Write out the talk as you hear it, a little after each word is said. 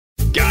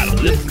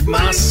lift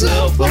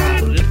myself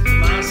up,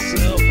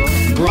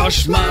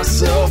 brush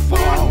myself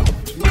off.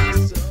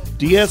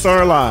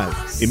 DSR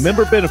Live, a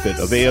member benefit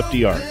of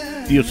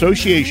AFDR, the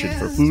Association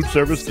for Food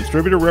Service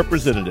Distributor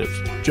Representatives.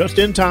 Just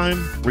in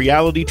time,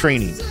 reality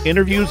training,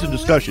 interviews and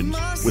discussions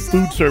with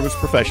food service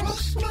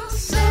professionals.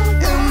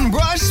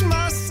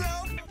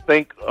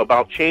 Think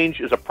about change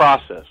as a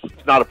process.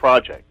 It's not a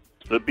project.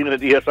 So being a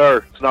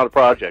DSR, it's not a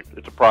project.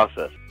 It's a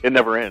process. It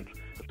never ends.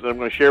 So I'm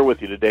going to share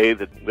with you today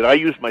that I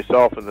use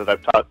myself and that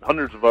I've taught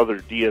hundreds of other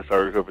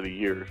DSRs over the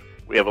years.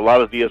 We have a lot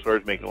of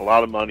DSRs making a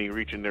lot of money,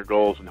 reaching their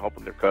goals, and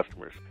helping their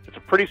customers. It's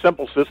a pretty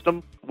simple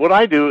system. What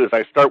I do is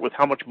I start with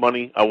how much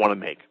money I want to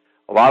make.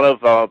 A lot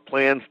of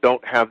plans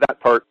don't have that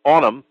part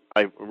on them.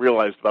 I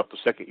realized about the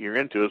second year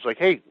into it, it's like,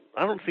 hey,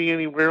 I don't see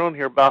anywhere on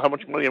here about how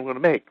much money I'm going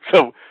to make.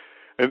 So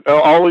and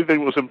all the thing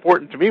that was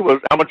important to me was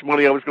how much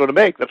money I was going to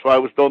make. That's why I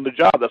was doing the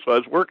job. That's why I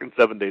was working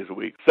 7 days a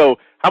week. So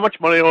how much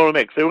money I want to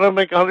make? Say, I want to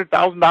make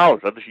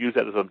 $100,000. I'll just use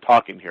that as I'm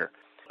talking here.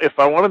 If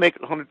I want to make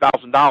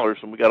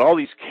 $100,000 and we got all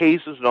these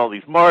cases and all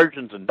these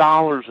margins and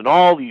dollars and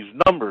all these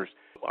numbers,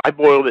 I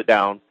boiled it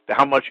down to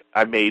how much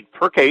I made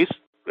per case,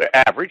 the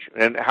average,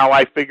 and how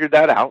I figured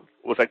that out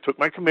was I took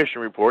my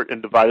commission report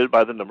and divided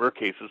by the number of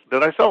cases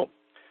that I sold.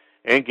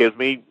 And it gives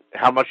me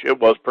how much it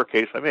was per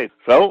case I made.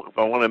 So if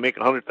I want to make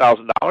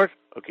 $100,000,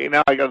 okay,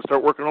 now I got to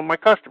start working on my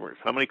customers.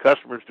 How many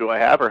customers do I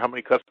have, or how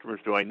many customers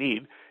do I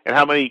need, and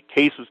how many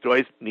cases do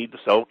I need to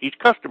sell each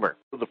customer?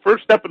 So the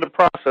first step in the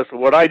process of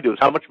what I do is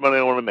how much money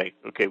I want to make.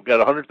 Okay, we've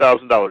got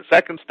 $100,000.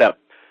 Second step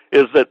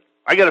is that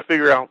I got to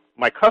figure out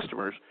my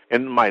customers,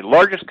 and my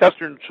largest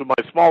customer to my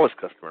smallest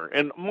customer.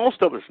 And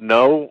most of us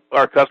know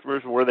our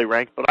customers and where they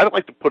rank, but I don't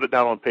like to put it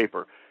down on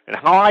paper. And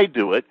how I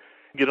do it,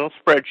 get on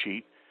a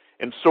spreadsheet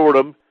and sort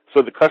them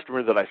so the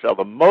customer that I sell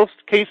the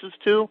most cases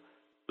to,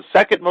 the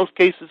second most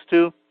cases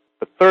to,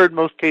 the third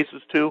most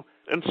cases to,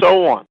 and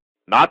so on.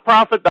 Not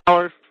profit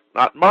dollars,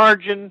 not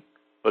margin,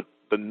 but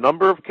the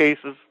number of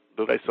cases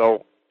that I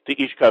sell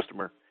to each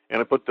customer, and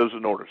I put those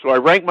in order. So I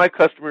rank my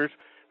customers,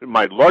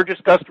 my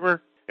largest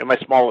customer and my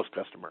smallest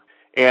customer.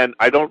 And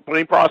I don't put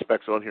any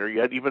prospects on here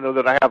yet, even though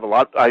that I have a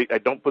lot. I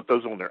don't put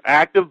those on there.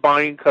 Active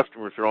buying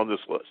customers are on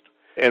this list.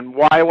 And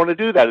why I want to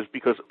do that is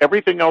because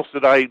everything else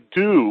that I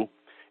do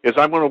is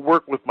I'm going to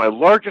work with my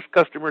largest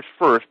customers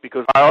first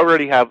because I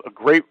already have a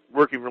great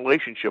working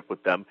relationship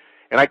with them,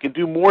 and I can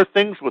do more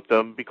things with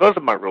them because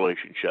of my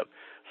relationship.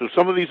 So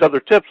some of these other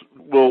tips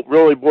will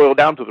really boil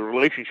down to the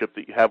relationship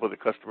that you have with a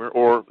customer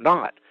or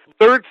not.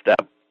 Third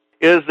step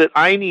is that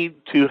I need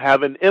to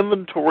have an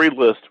inventory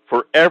list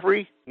for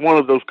every one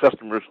of those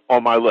customers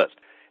on my list.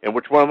 And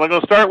which one am I going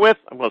to start with?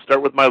 I'm going to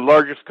start with my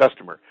largest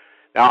customer.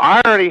 Now,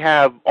 I already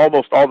have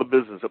almost all the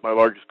business at my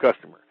largest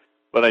customer,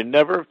 but I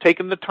never have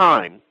taken the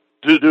time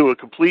to do a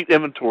complete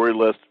inventory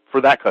list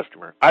for that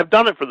customer. I've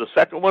done it for the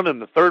second one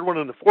and the third one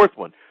and the fourth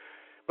one,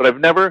 but I've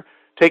never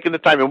taken the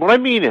time. And what I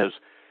mean is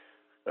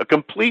a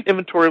complete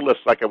inventory list,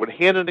 like I would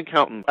hand an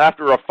accountant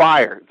after a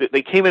fire.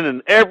 They came in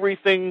and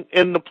everything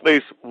in the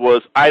place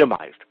was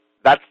itemized.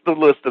 That's the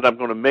list that I'm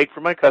going to make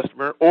for my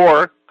customer,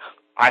 or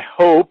I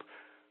hope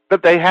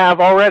that they have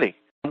already.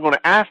 I'm going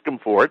to ask them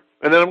for it,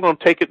 and then I'm going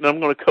to take it and I'm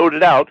going to code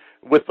it out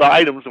with the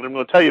items that I'm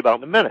going to tell you about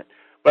in a minute.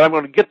 But I'm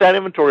going to get that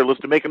inventory list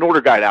and make an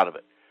order guide out of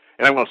it.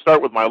 And I'm going to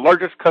start with my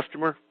largest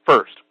customer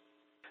first.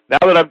 Now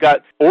that I've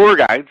got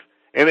order guides,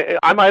 and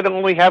I might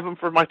only have them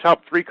for my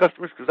top 3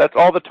 customers because that's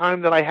all the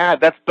time that I had.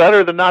 That's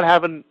better than not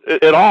having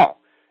it at all.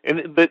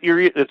 And but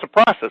it's a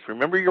process.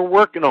 Remember, you're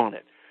working on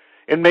it.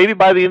 And maybe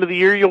by the end of the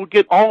year, you'll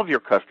get all of your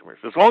customers.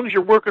 As long as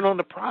you're working on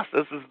the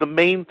process is the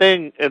main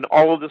thing in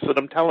all of this that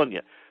I'm telling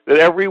you. That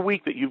every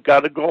week that you've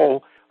got a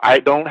goal, I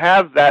don't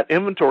have that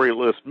inventory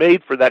list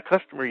made for that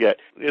customer yet.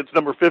 It's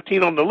number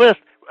 15 on the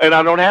list, and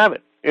I don't have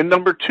it. And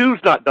number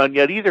 2's not done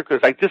yet either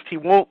because he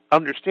won't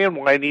understand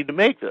why I need to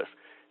make this.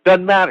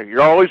 Doesn't matter.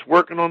 You're always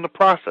working on the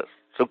process.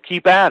 So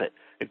keep at it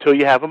until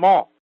you have them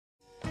all.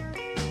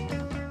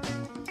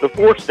 The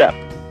fourth step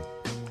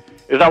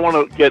is I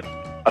want to get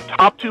a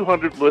top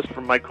 200 list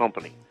from my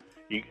company.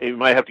 You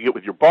might have to get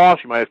with your boss.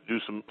 You might have to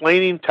do some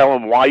planning. Tell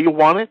them why you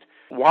want it.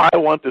 Why I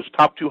want this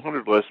top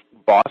 200 list,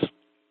 boss,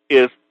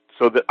 is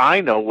so that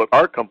I know what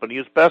our company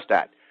is best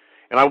at.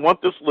 And I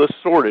want this list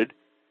sorted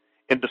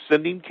in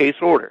descending case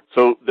order.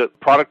 So the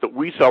product that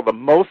we sell the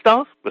most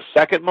of, the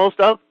second most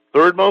of,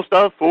 third most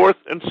of, fourth,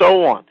 and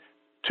so on.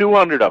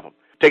 200 of them.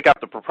 Take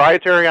out the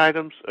proprietary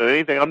items,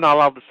 anything I'm not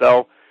allowed to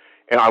sell,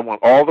 and I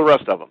want all the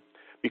rest of them.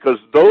 Because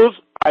those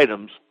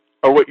items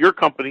are what your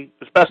company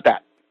is best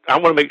at. I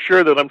want to make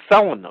sure that I'm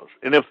selling those.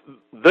 And if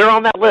they're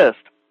on that list,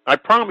 I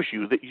promise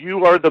you that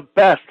you are the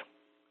best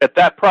at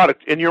that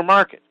product in your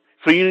market.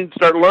 So you need to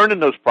start learning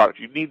those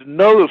products. You need to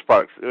know those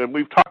products. And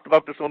we've talked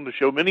about this on the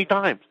show many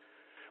times.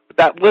 But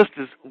that list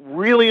is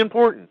really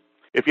important.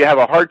 If you have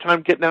a hard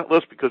time getting that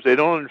list because they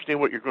don't understand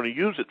what you're going to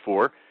use it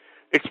for,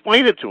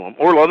 explain it to them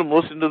or let them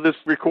listen to this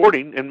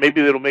recording and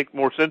maybe it'll make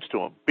more sense to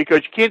them.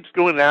 Because you can't just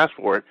go in and ask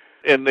for it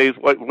and they're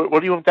like, what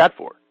do you want that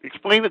for?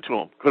 Explain it to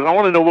them because I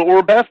want to know what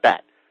we're best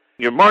at.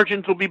 Your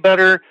margins will be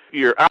better.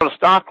 You're out of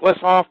stock less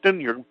often.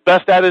 You're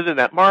best at it in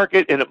that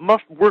market, and it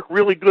must work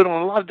really good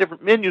on a lot of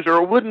different menus,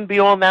 or it wouldn't be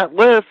on that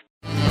list.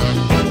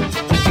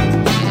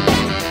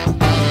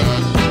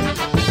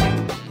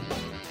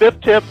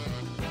 Fifth tip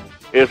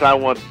is I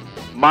want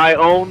my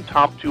own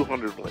top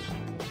 200 list.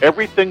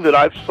 Everything that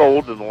I've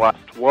sold in the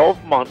last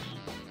 12 months,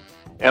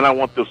 and I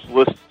want this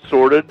list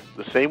sorted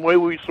the same way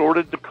we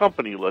sorted the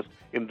company list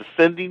in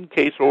descending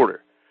case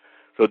order.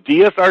 So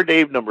DSR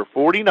Dave number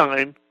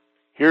 49,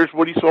 here's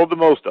what he sold the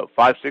most of,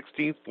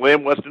 5/16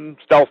 Lamb Weston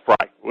Stealth Fry,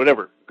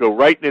 whatever. Go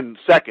right in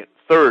second,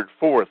 third,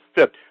 fourth,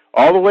 fifth,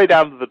 all the way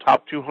down to the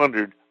top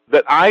 200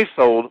 that I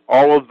sold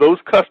all of those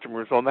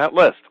customers on that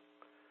list.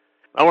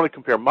 I want to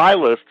compare my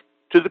list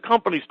to the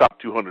company's top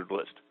 200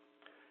 list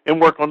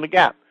and work on the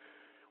gap.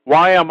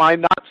 Why am I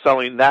not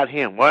selling that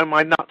ham? Why am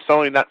I not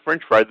selling that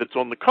French fry that's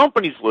on the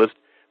company's list?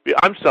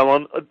 I'm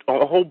selling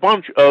a whole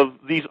bunch of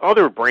these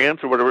other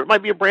brands or whatever. It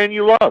might be a brand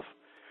you love.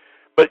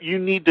 But you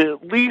need to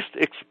at least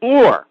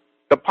explore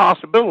the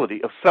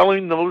possibility of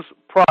selling those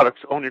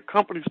products on your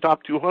company's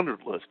top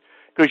 200 list,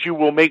 because you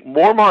will make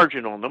more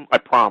margin on them, I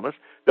promise.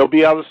 They'll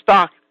be out of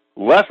stock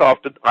less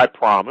often, I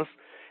promise.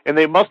 And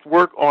they must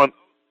work on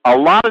a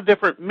lot of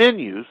different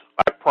menus,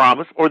 I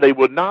promise, or they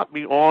would not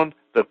be on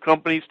the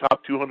company's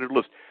top 200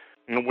 list.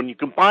 And when you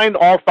combine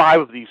all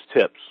 5 of these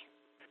tips,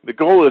 the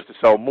goal is to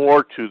sell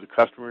more to the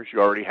customers you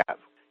already have.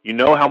 You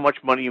know how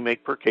much money you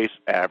make per case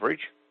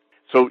average.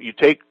 So you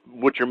take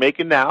what you're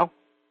making now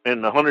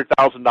and the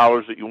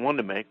 $100,000 that you want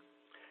to make,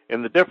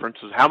 and the difference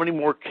is how many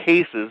more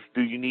cases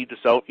do you need to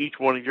sell each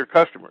one of your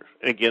customers.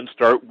 And again,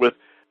 start with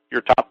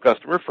your top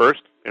customer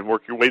first and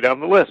work your way down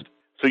the list.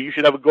 So you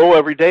should have a goal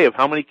every day of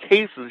how many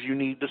cases you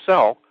need to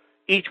sell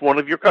each one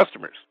of your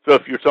customers. So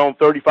if you're selling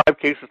 35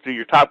 cases to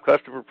your top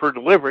customer per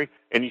delivery,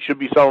 and you should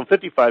be selling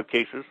 55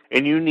 cases,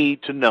 and you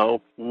need to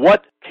know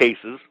what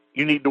cases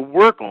you need to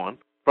work on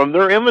from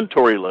their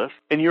inventory list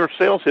and your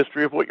sales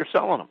history of what you're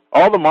selling them.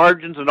 All the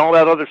margins and all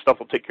that other stuff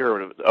will take care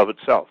of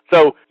itself.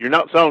 So you're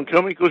not selling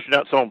chemicals, you're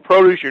not selling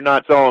produce, you're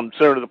not selling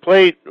center of the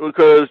plate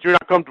because you're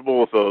not comfortable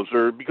with those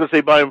or because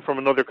they buy them from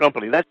another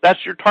company.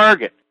 That's your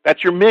target.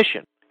 That's your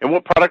mission. And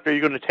what product are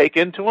you going to take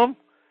into them?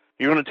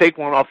 You're going to take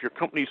one off your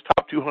company's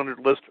top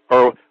 200 list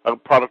or a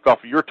product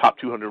off of your top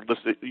 200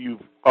 list that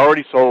you've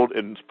already sold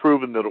and it's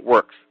proven that it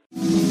works.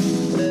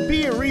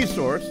 Be a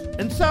resource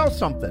and sell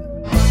something.